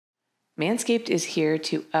Manscaped is here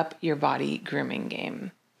to up your body grooming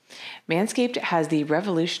game. Manscaped has the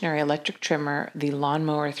revolutionary electric trimmer, the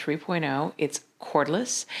Lawnmower 3.0. It's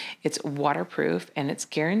cordless, it's waterproof, and it's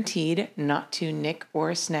guaranteed not to nick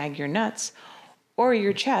or snag your nuts or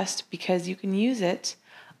your chest because you can use it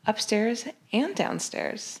upstairs and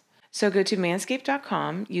downstairs. So go to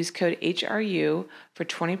manscaped.com, use code HRU for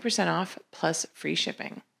 20% off plus free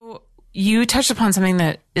shipping. You touched upon something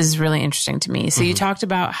that is really interesting to me. So you talked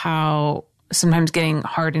about how sometimes getting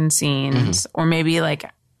hard in scenes or maybe like,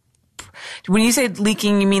 when you say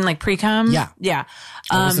leaking, you mean like pre-cum? Yeah. Yeah.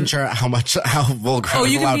 I wasn't sure how vulgar. Oh,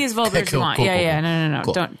 you can be as vulgar as you want. Cool. No.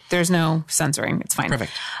 Cool. Don't. There's no censoring. It's fine.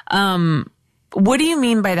 Perfect. What do you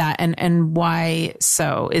mean by that, and why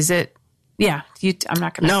so? Is it? Yeah. I'm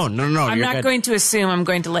not going to. No. I'm not going to assume. I'm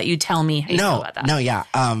going to let you tell me how you feel about that. No. Yeah.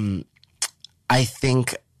 I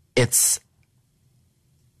think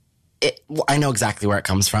I know exactly where it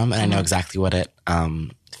comes from, and I know exactly what it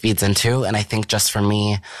feeds into, and I think just for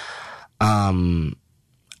me,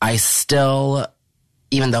 I still,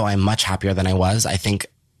 even though I'm much happier than I was, I think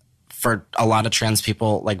for a lot of trans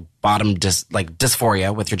people, like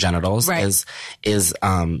dysphoria with your genitals is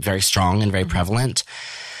very strong and very prevalent.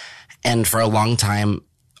 And for a long time,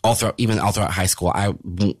 all throughout high school,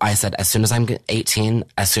 I said, as soon as I'm 18,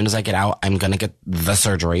 as soon as I get out, I'm going to get the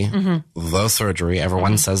surgery. The surgery.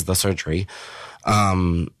 Everyone says the surgery.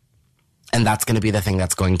 And that's going to be the thing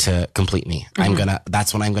that's going to complete me.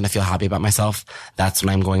 That's when I'm going to feel happy about myself. That's when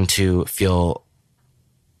I'm going to feel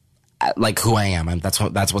like who I am. That's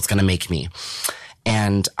what's going to make me.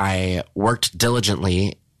 And I worked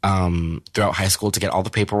diligently throughout high school to get all the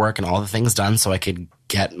paperwork and all the things done so I could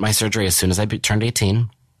get my surgery as soon as I turned 18.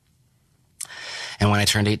 And when I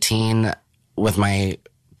turned 18 with my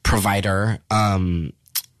provider, one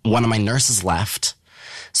of my nurses left.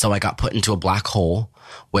 So I got put into a black hole,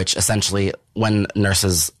 which essentially when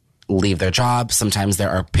nurses leave their job, sometimes there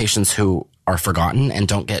are patients who are forgotten and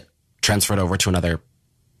don't get transferred over to another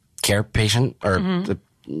care patient or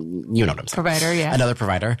you know what I'm saying. Provider, yeah. Another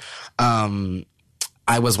provider.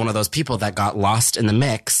 I was one of those people that got lost in the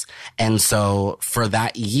mix. And so for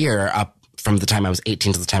that year, up from the time I was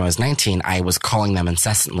 18 to the time I was 19, I was calling them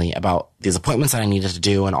incessantly about these appointments that I needed to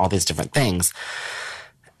do and all these different things.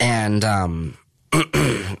 And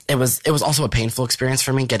it was also a painful experience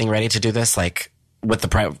for me getting ready to do this. Like with the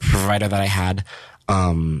provider that I had,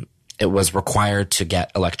 it was required to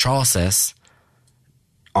get electrolysis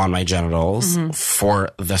on my genitals for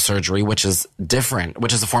the surgery, which is different,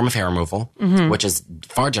 which is a form of hair removal, which is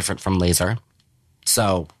far different from laser.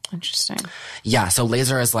 So interesting. Yeah. So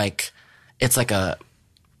laser is like, it's like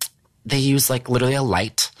they use like literally a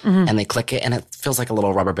light and they click it and it feels like a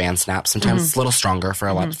little rubber band snap. Sometimes it's a little stronger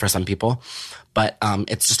for some people, but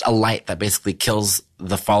it's just a light that basically kills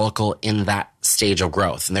the follicle in that stage of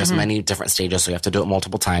growth. And there's many different stages, so you have to do it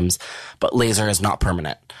multiple times, but laser is not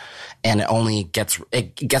permanent. And it gets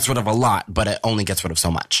rid of a lot, but it only gets rid of so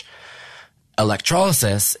much.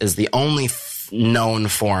 Electrolysis is the only known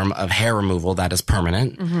form of hair removal that is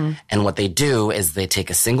permanent. And what they do is they take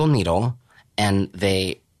a single needle and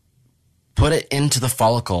they put it into the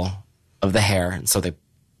follicle of the hair. And so they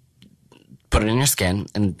put it in your skin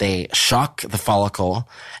and they shock the follicle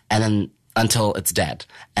and then until it's dead.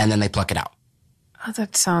 And then they pluck it out. Oh,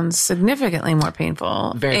 that sounds significantly more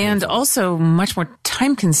painful. Very and painful. Also much more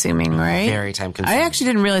time consuming, right? Very time consuming. I actually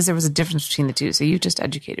didn't realize there was a difference between the two, so you just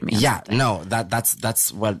educated me on something. No,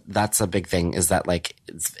 that's a big thing is that like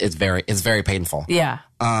it's very painful. Yeah.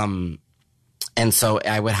 And so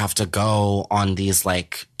I would have to go on these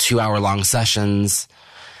like 2-hour long sessions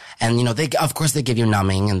and of course they give you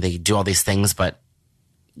numbing and they do all these things, but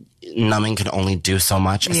numbing can only do so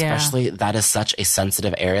much, especially that is such a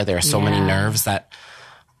sensitive area. There are so many nerves that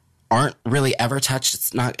aren't really ever touched.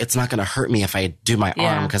 It's not going to hurt me if I do my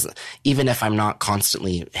arm, because even if I'm not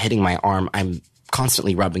constantly hitting my arm, I'm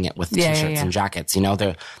constantly rubbing it with t-shirts and jackets.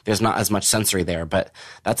 There's not as much sensory there, but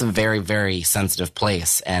that's a very, very sensitive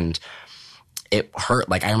place. And it hurt.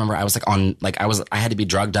 Like I remember I was I had to be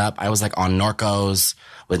drugged up. I was like on Norcos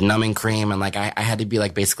with numbing cream and like I had to be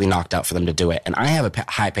like basically knocked out for them to do it. And I have a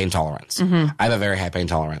high pain tolerance. I have a very high pain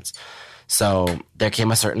tolerance. So there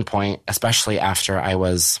came a certain point, especially after I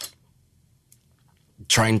was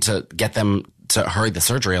trying to get them to hurry the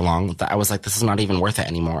surgery along, that I was like, this is not even worth it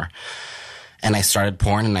anymore. And I started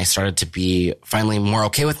porn and I started to be finally more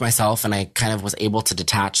okay with myself. And I kind of was able to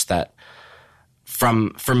detach that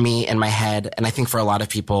for me in my head. And I think for a lot of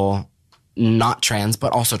people, not trans,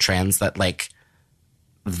 but also trans, that like,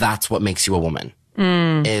 that's what makes you a woman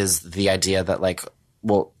is the idea that like,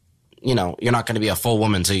 well, you know, you're not going to be a full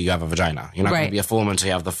woman until you have a vagina. You're not going to be a full woman until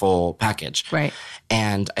you have the full package. Right.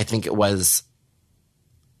 And I think it was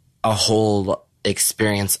a whole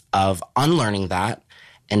experience of unlearning that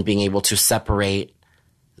and being able to separate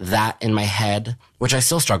that in my head, which I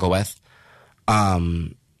still struggle with,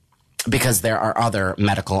 because there are other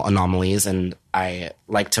medical anomalies, and I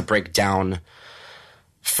like to break down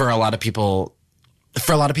for a lot of people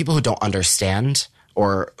who don't understand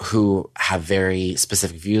or who have very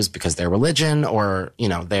specific views because their religion, or, you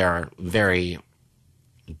know, they are very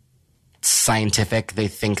scientific. They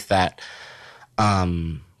think that a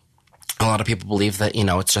lot of people believe that, you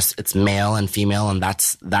know, it's male and female, and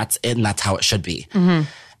that's it, and that's how it should be. Mm-hmm.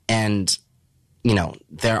 And, you know,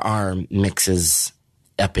 there are mixes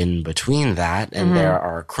up in between that, and there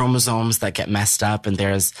are chromosomes that get messed up, and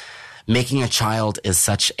there's making a child is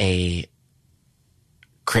such a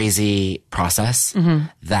crazy process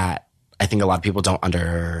that I think a lot of people don't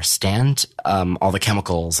understand, all the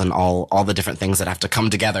chemicals and all the different things that have to come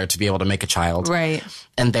together to be able to make a child. Right.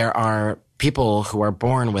 And there are people who are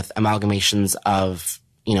born with amalgamations of,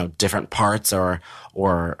 you know, different parts or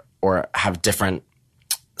have different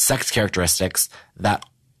sex characteristics that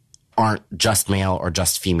aren't just male or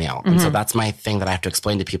just female. And so that's my thing that I have to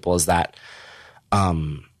explain to people, is that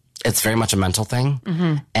it's very much a mental thing.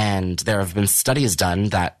 And there have been studies done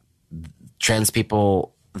that trans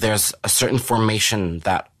people, there's a certain formation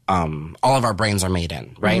that all of our brains are made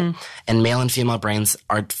in, right? And male and female brains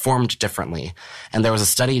are formed differently. And there was a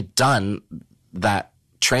study done that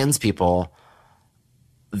trans people,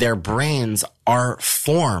 their brains are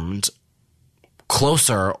formed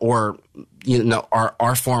closer, or, you know,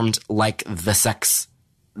 are formed like the sex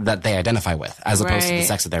that they identify with, as opposed to the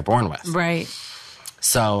sex that they're born with. Right.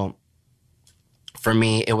 So for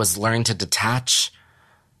me, it was learning to detach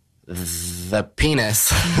the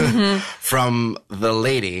penis from the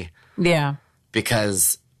lady. Yeah.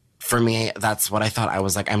 Because for me, that's what I thought. I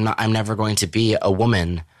was like, I'm never going to be a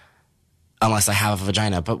woman unless I have a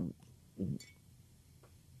vagina. But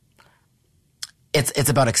it's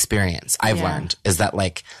about experience. I've learned is that,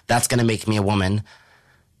 like, that's going to make me a woman.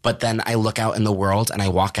 But then I look out in the world and I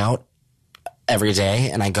walk out every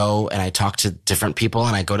day and I go and I talk to different people,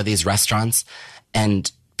 and I go to these restaurants, and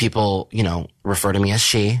people, you know, refer to me as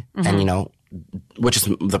she, and, you know, which is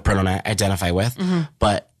the pronoun I identify with.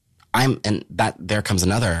 But and that there comes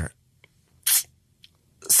another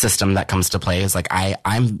system that comes to play, is like,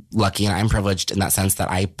 I'm lucky and I'm privileged in that sense that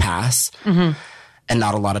I pass, and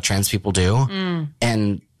not a lot of trans people do.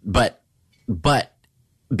 And, but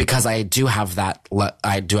because I do have that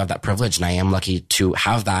privilege, and I am lucky to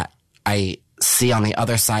have that, I see on the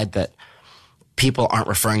other side that people aren't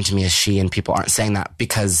referring to me as she, and people aren't saying that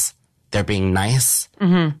because they're being nice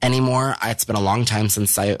anymore. It's been a long time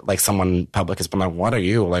since someone public has been like, what are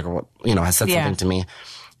you? Like, what, you know, has said something to me.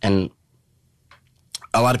 And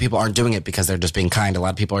a lot of people aren't doing it because they're just being kind. A lot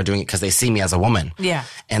of people are doing it because they see me as a woman. Yeah.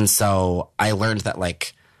 And so I learned that,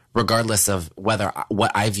 like, regardless of what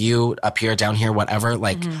I view up here, down here, whatever,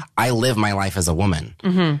 like, I live my life as a woman.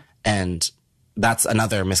 And that's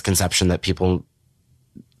another misconception that people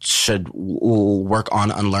should work on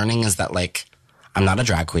unlearning, is that, like, I'm not a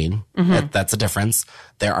drag queen. That's a difference.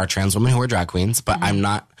 There are trans women who are drag queens, but there's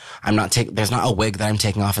not a wig that I'm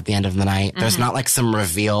taking off at the end of the night. There's not, like, some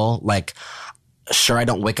reveal, like, sure, I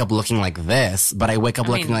don't wake up looking like this, but I wake up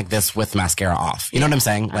looking like this with mascara off. You know what I'm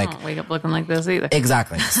saying? Like, I don't wake up looking like this either.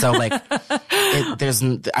 Exactly. So, like,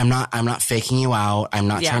 I'm not faking you out. I'm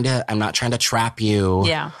not trying to trap you.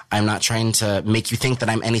 Yeah. I'm not trying to make you think that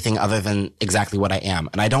I'm anything other than exactly what I am.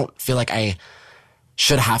 And I don't feel like I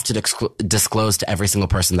should have to disclose to every single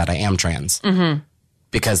person that I am trans.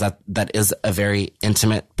 Because that is a very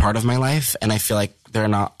intimate part of my life. And I feel like there are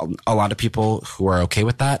not a lot of people who are okay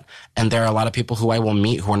with that. And there are a lot of people who I will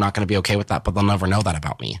meet who are not going to be okay with that, but they'll never know that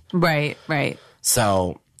about me. Right.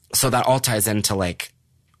 So that all ties into, like,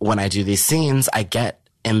 when I do these scenes, I get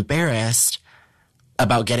embarrassed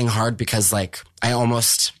about getting hard because, like, I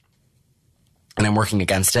almost, and I'm working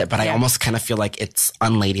against it, but I almost kind of feel like it's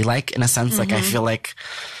unladylike in a sense. Like, I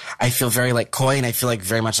feel very, like, coy, and I feel like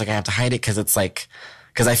very much like I have to hide it because it's like,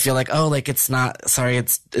 because I feel like, oh, like, it's not, sorry,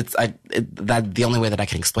 that the only way that I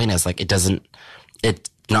can explain it is, like, it's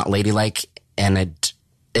not ladylike, and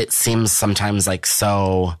it seems sometimes, like,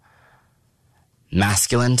 so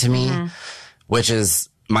masculine to me, which is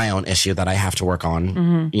my own issue that I have to work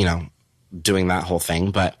on, you know, doing that whole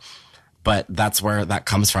thing. But that's where that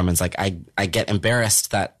comes from. It's like, I get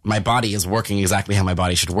embarrassed that my body is working exactly how my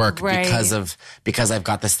body should work because I've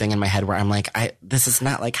got this thing in my head where I'm like, this is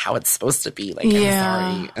not like how it's supposed to be. Like, I'm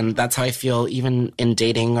sorry. And that's how I feel even in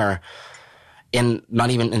dating or in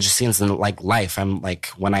not even in just scenes in like life. I'm like,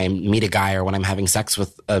 when I meet a guy or when I'm having sex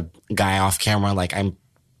with a guy off camera, like I'm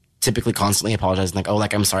typically constantly apologizing, like, oh,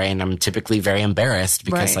 like, I'm sorry. And I'm typically very embarrassed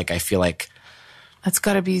because like, I feel like that's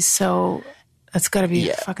gotta be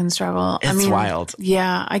a fucking struggle. It's wild.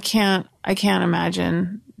 Yeah. I can't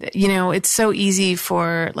imagine, you know, it's so easy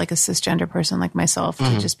for like a cisgender person like myself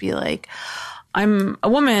to just be like, I'm a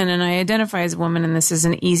woman and I identify as a woman and this is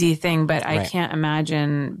an easy thing, but I can't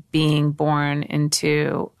imagine being born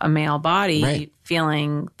into a male body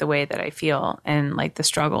feeling the way that I feel and like the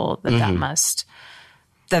struggle that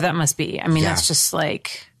that must be. I mean, that's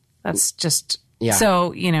just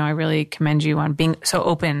so, you know, I really commend you on being so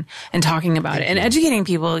open and talking about it and educating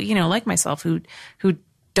people, you know, like myself who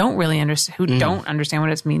don't really understand, don't understand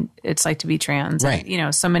what it's like to be trans. Right. And, you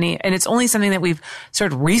know, so many, and it's only something that we've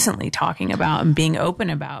started recently talking about and being open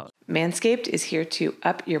about. Manscaped is here to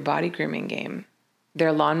up your body grooming game.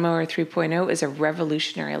 Their Lawnmower 3.0 is a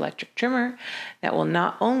revolutionary electric trimmer that will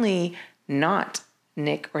not only not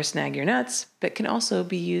nick or snag your nuts, but can also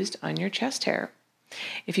be used on your chest hair.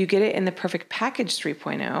 If you get it in the Perfect Package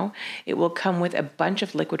 3.0, it will come with a bunch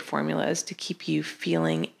of liquid formulas to keep you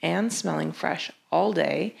feeling and smelling fresh all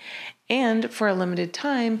day. And for a limited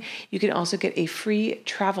time, you can also get a free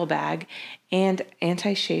travel bag and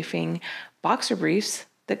anti-chafing boxer briefs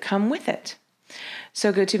that come with it.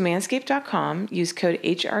 So go to manscaped.com, use code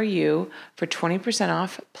HRU for 20%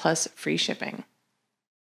 off plus free shipping.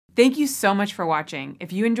 Thank you so much for watching.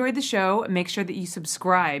 If you enjoyed the show, make sure that you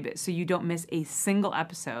subscribe so you don't miss a single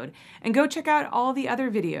episode. And go check out all the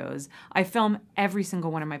other videos. I film every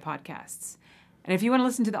single one of my podcasts. And if you want to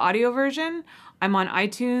listen to the audio version, I'm on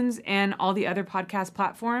iTunes and all the other podcast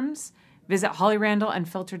platforms. Visit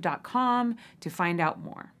hollyrandallunfiltered.com to find out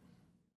more.